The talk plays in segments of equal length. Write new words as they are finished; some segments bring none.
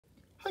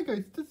Hi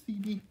guys, this is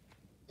Eevee,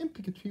 and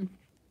Pikachu,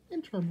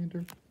 and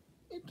Charmander,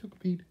 and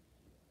Togepi,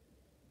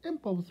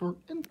 and Bulbasaur,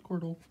 and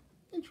Squirtle,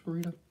 and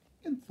Chikorita,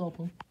 and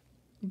Salvo,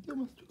 and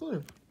Gilmaster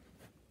Glitter.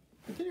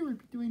 And today we'll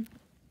be doing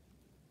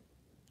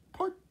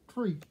part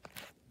 3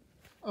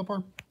 of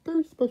our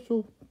very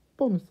special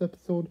bonus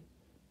episode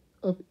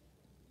of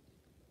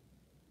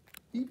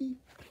eevee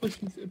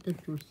Plushies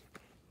Adventures.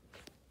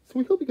 So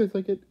we hope you guys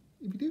like it.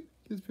 If you do,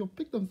 give us a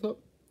big thumbs up,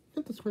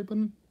 hit the subscribe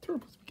button, turn on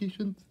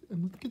notifications,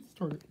 and let's get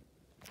started.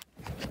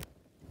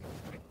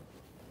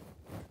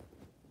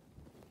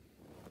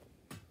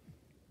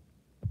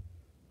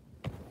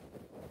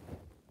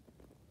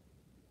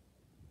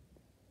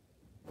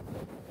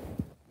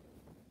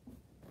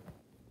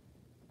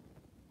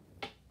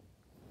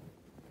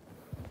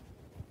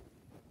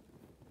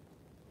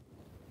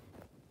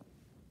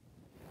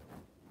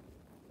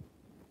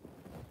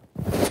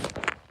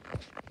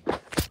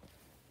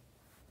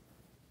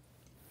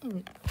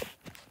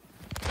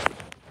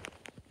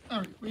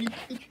 Alright, ready to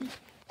get you?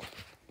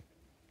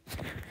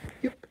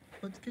 Yep,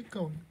 let's get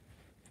going.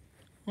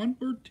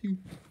 Onward to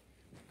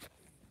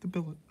the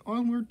billet.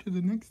 Onward to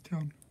the next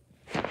town.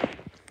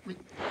 Wait.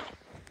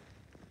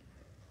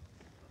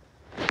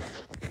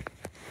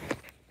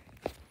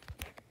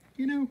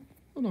 You know,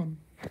 hold on.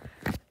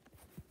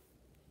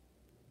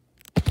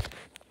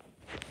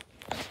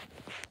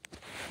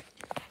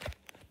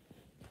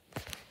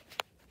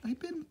 I've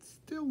been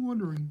still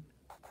wondering,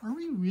 are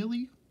we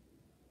really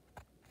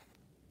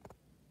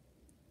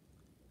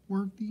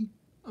worthy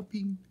of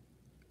being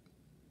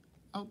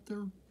out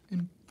there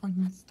and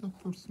finding stuff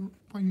for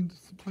finding the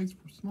supplies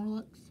for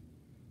Snorlax?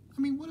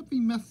 I mean, what if we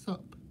mess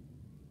up?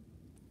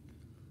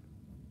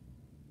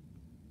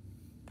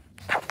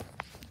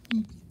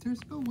 There's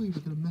no way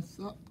we're gonna mess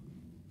up.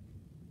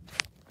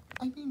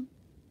 I mean,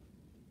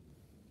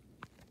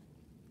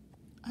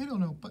 I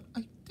don't know, but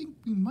I think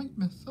we might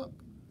mess up.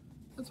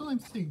 That's what I'm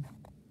saying.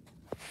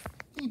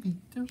 Maybe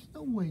there's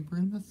no way we're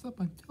gonna mess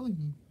up, I'm telling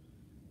you.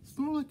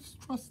 Snorlax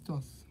trusts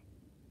us.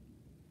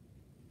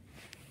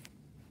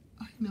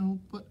 I know,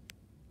 but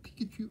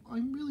Pikachu,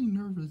 I'm really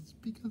nervous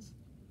because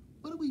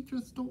what if we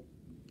just don't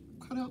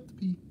cut out to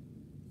be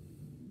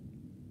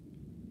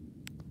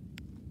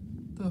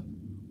the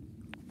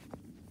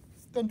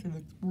Dungeon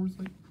Explorers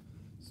like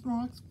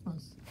Snorlax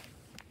was?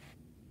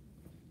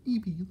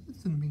 Eevee,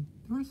 listen to me.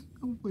 There is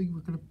no way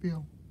we're gonna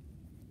fail.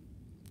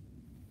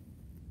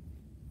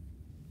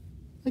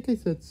 Like I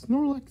said,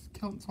 Snorlax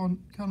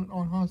counted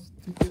on us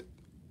to get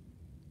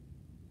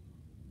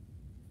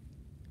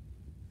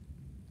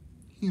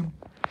him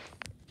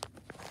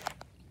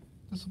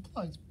the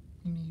supplies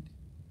we need.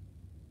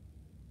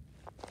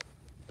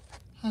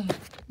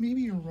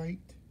 Maybe you're right.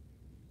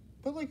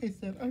 But like I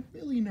said, I'm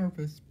really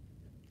nervous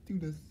to do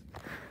this.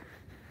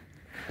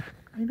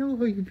 I know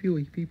how you feel,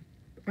 Eevee.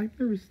 I'm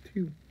nervous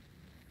too.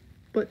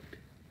 But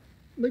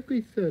like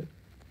I said,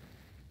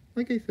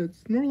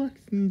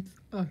 Snorlax needs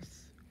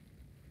us.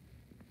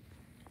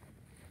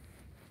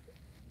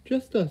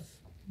 Just us,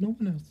 no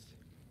one else.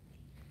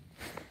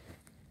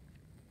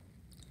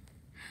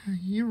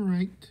 You're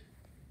right,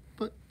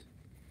 but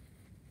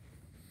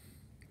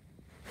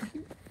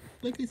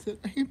like I said,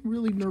 I am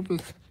really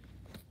nervous.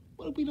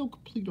 What if we don't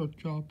complete our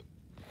job?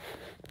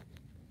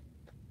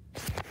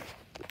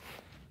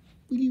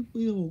 We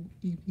will,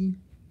 Eevee.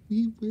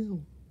 We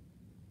will.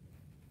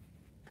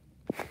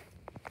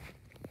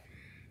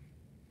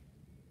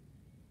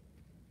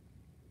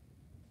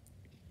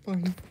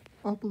 Fine,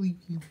 I'll believe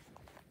you.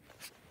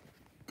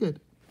 Good.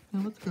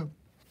 Now let's go.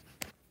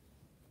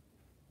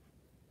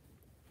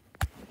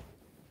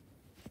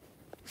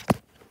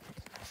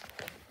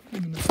 A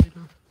minute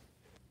later.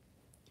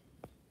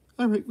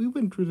 Alright, we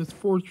went through this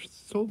forge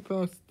so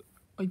fast.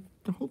 I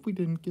hope we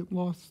didn't get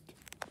lost.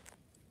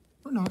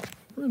 We're not.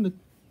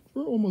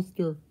 We're almost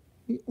there.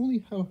 We only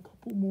have a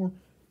couple more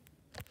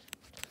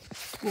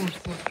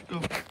floors left to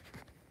go.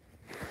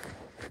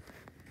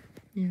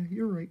 Yeah,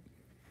 you're right.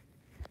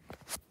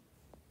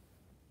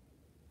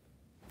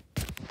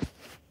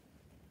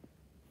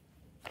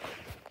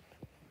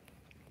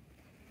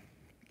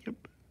 Yep.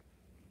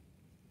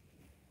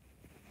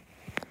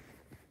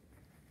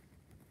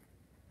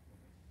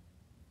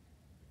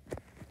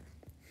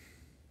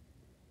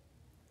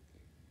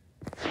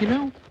 You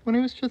know, when I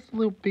was just a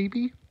little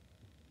baby,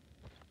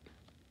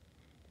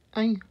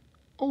 I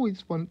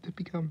always wanted to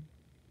become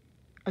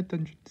a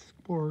dungeon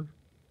explorer.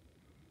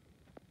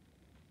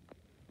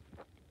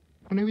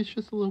 When I was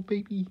just a little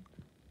baby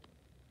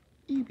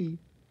Eevee,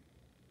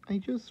 I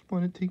just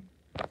wanted to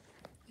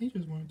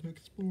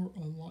explore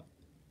a lot.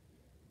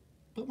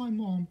 But my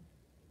mom,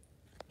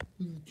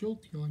 who's a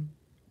Jolteon,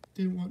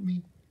 didn't want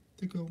me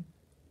to go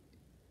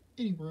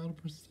anywhere out of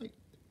her sight.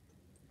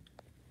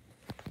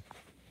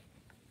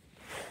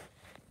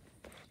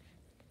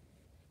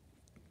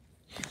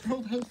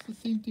 Well, that's the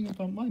same thing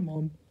about my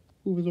mom,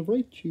 who was a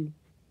Raichu.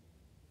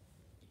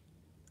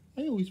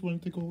 I always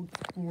wanted to go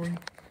exploring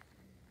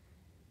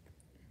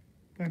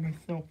by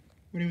myself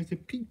when I was a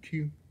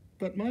Pikachu,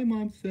 but my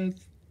mom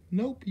says,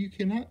 nope, you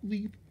cannot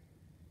leave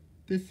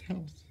this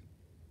house.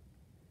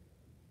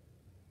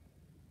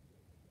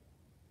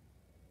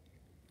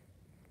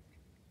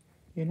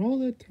 And all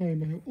that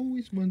time, I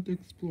always wanted to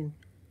explore.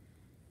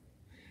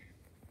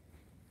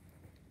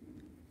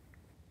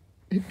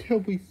 Until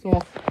we saw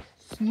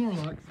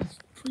Snorlax's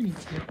training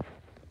camp,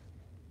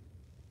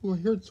 who I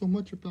heard so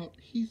much about.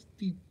 He's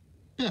the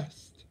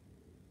best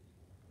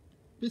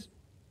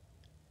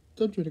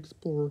dungeon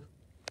explorer.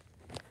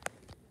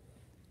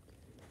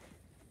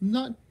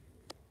 Not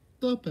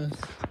the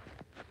best.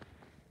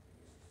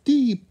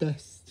 The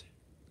best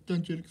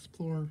dungeon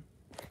explorer.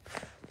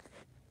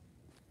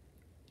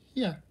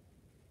 Yeah.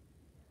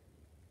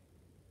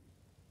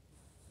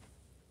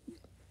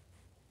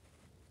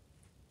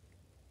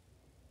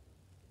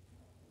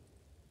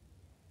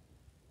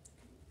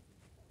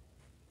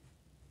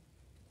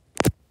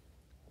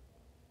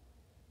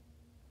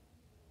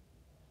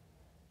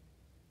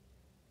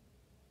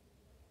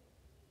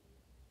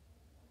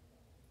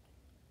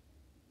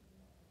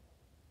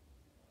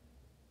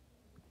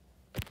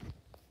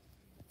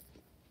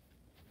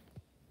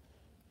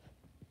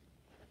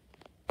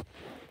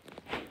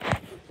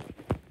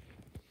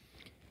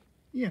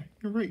 Yeah,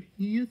 you're right.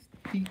 He is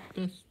the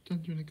best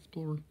dungeon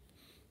explorer.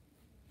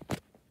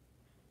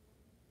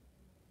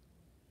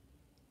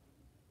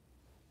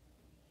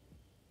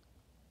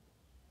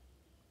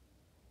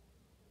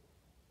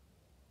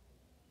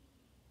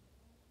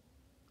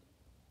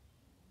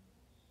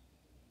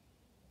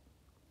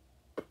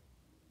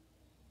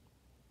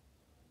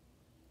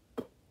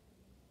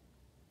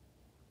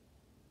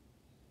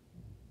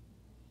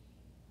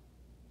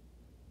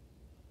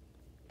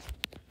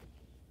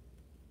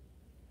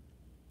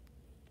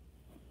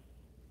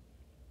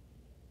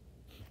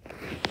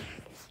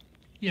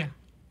 Yeah.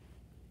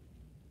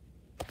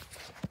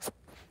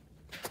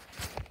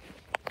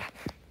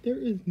 There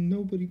will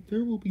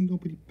be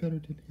nobody better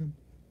than him.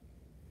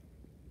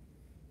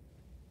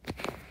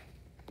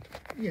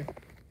 Yeah.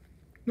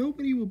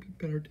 Nobody will be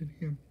better than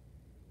him.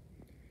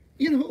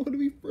 You know, when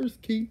I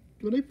first came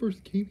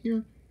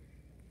here,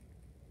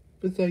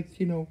 besides,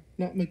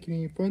 not making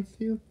any friends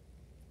here,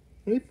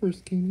 when I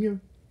first came here,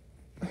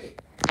 I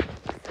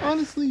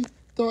honestly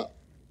thought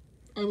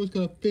I was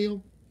gonna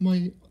fail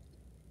my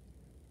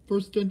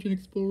first dungeon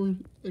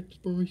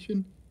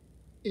exploration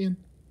and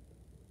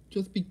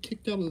just be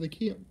kicked out of the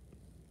camp.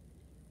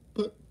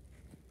 But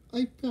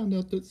I found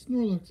out that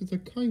Snorlax is a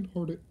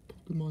kind-hearted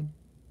Pokemon.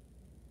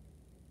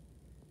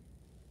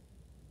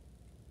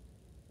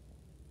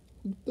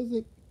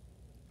 Who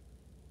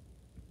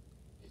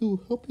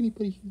will help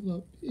anybody he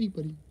loves,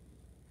 anybody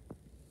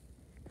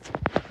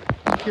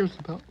he cares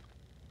about.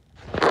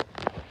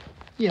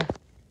 Yeah.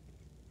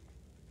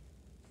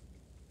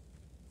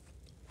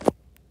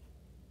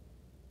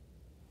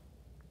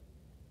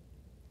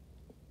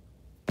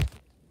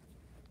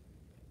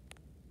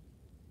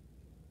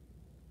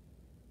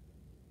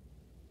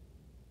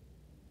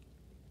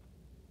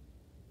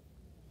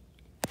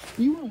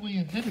 You were way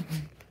ahead of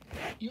me.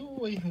 You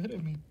were way ahead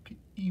of me,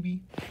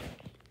 Eevee.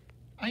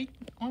 I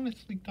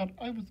honestly thought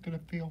I was gonna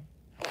fail.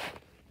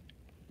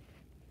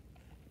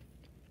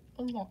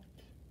 A lot.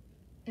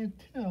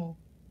 Until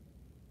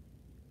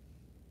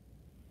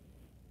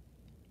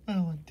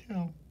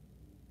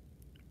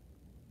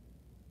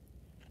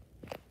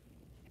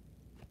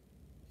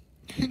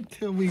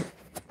until we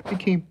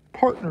became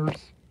partners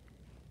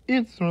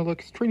in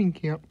Snorlax training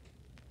camp.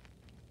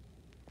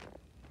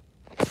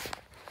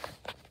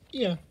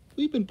 Yeah,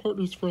 we've been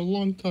partners for a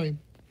long time.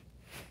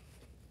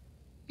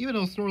 Even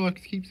though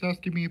Snorlax keeps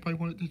asking me if I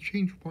wanted to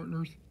change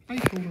partners, I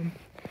told him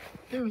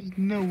there is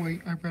no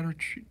way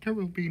there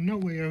will be no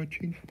way I would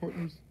change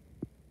partners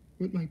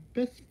with my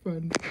best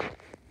friend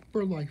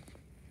for life.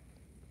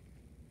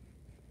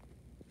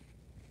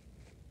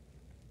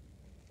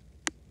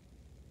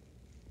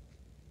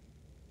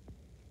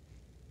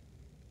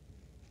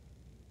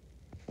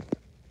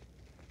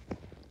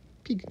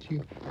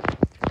 Pikachu.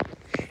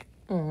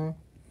 Aw.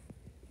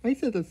 I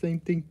said the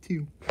same thing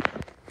too.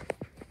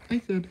 I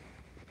said,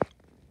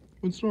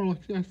 when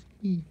Snorlax asked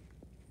me,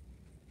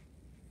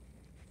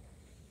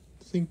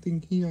 the same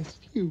thing he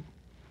asked you.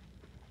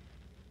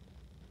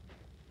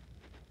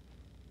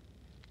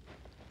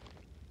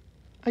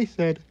 I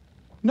said,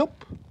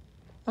 nope.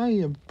 I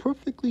am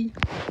perfectly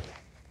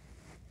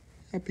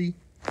happy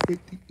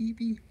with the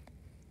Eevee,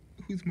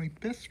 who's my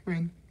best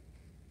friend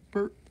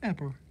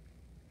forever.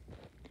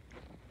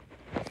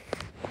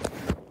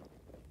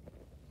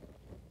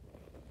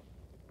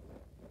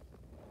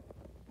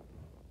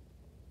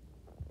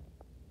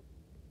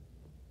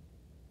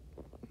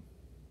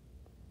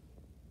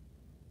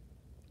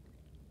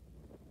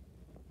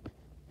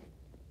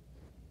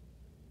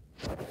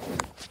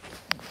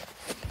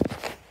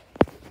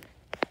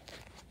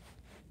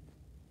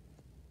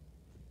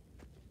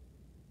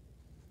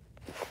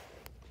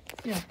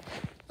 Yeah,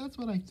 that's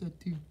what I said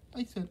too.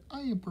 I said I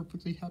am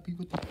perfectly happy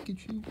with the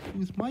Pikachu,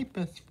 who is my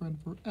best friend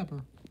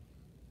forever.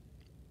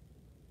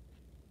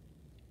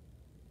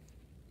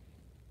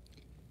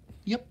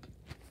 Yep.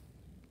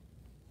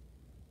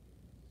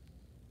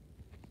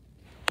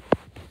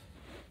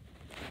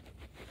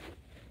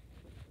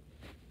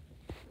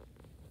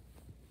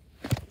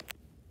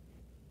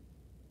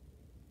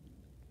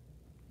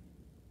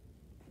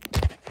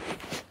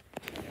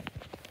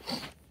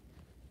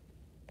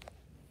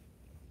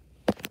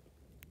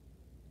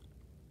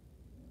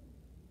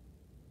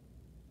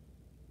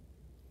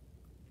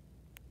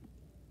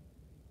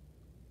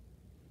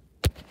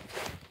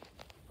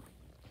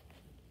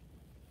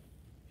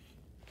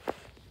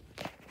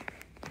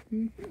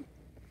 Mm-hmm.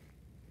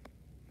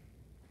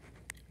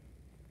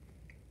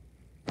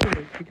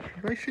 Alright,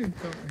 Pikachu, I shouldn't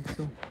tell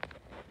myself.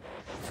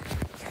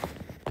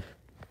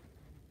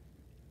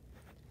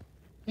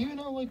 Even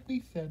though, like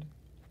we said,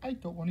 I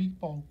don't want to eat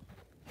Bulb.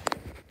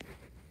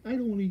 I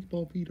don't want to eat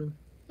Bulb either.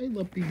 I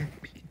love being a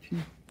Pikachu.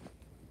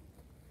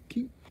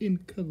 Cute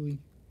and cuddly.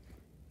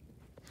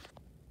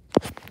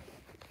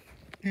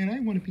 And I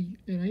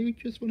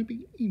just want to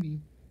be Eevee.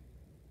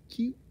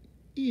 Cute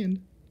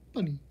and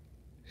funny.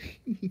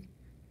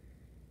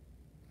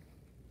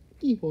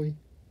 E-boy.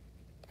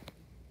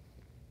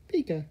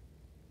 Pika.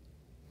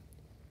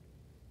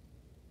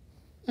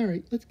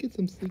 Alright, let's get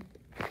some sleep.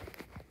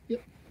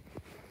 Yep.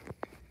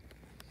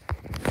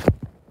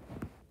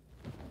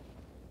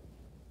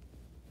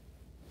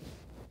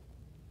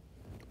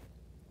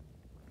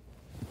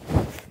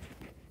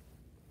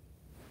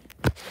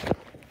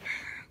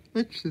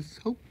 Let's just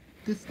hope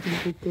this day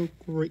will go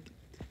great.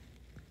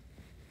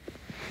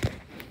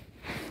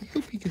 I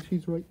hope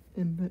Pikachu's right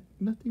and that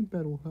nothing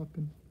bad will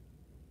happen.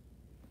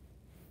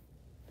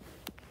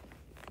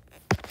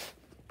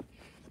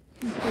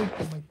 He's going to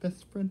be my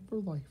best friend for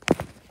life.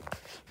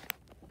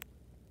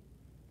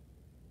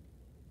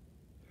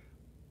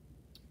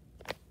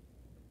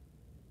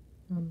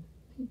 I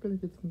better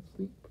get some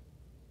sleep.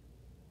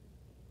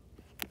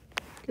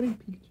 Good night,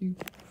 Pikachu.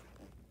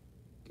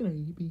 Good night,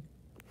 Eevee.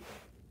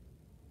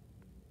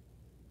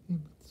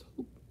 And let's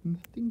hope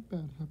nothing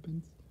bad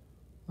happens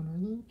on our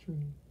little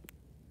journey.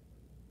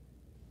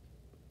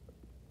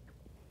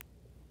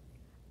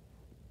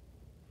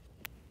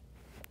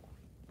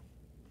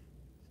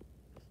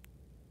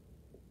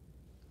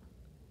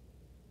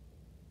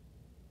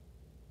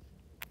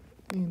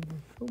 And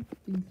I hope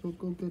things will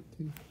go good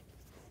too.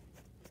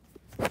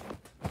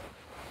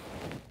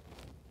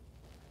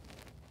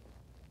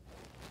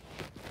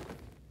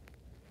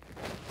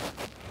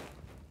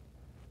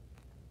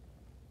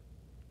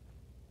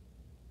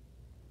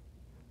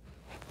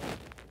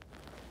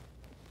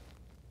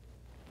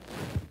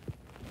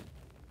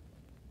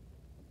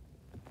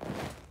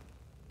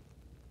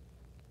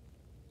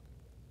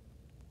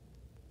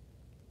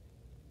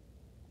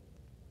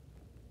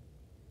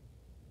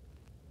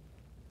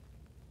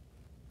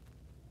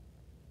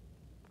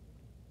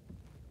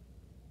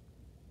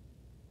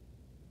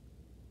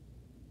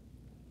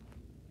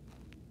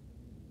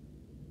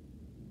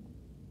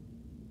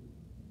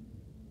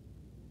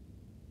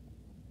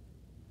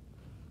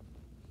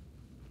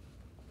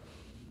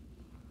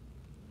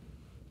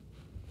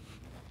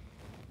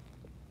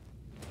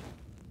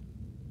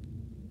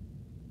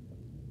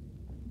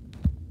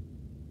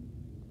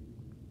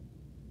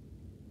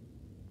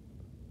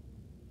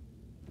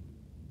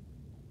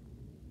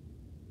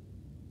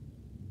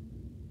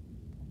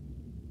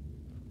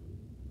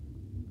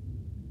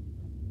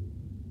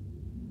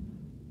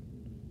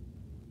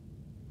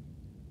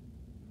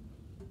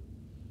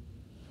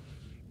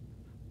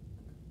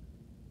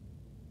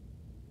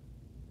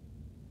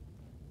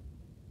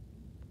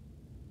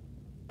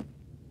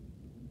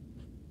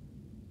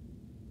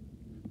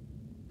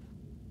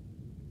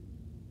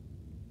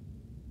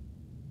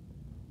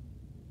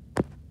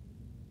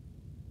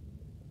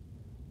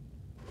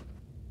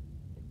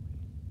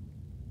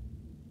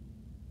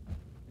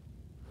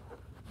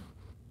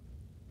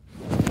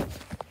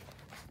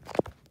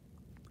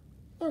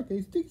 Alright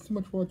guys, thank you so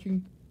much for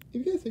watching.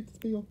 If you guys like this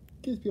video,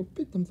 give this video a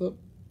big thumbs up,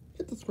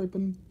 hit the subscribe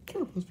button,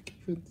 turn on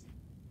notifications,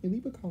 and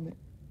leave a comment.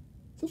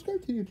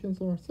 Subscribe to your channel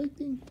on our site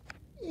thing,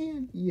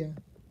 and yeah.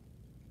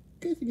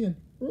 Guys, again,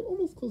 we're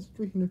almost close to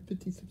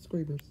 350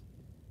 subscribers.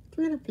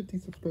 350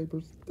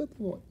 subscribers, that's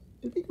a lot.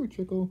 If you could reach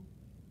our goal,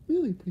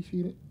 really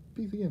appreciate it.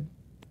 Because again,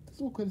 this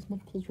will get us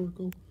much closer to our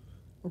goal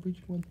of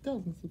reaching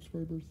 1,000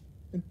 subscribers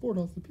and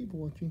 4,000 people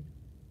watching.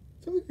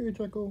 So if we could reach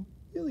our goal,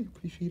 really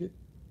appreciate it.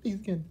 Because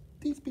again,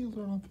 these videos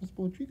are not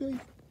possible with you guys.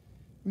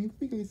 I mean,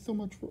 thank you guys so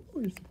much for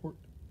all your support.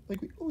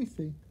 Like we always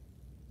say,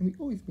 and we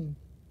always mean.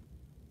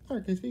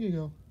 Alright guys, here you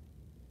go.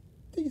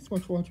 Thank you so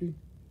much for watching.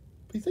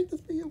 Please like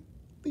this video,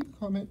 leave a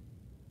comment,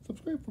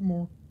 subscribe for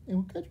more, and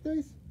we'll catch you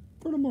guys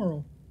for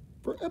tomorrow.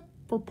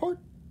 For part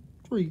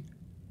 3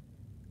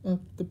 of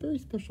the very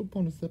special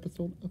bonus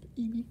episode of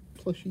Eevee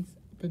Plushies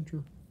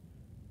Adventure.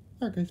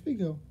 Alright guys, here you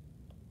go.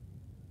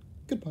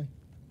 Goodbye.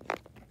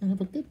 And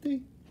have a good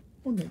day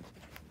or night.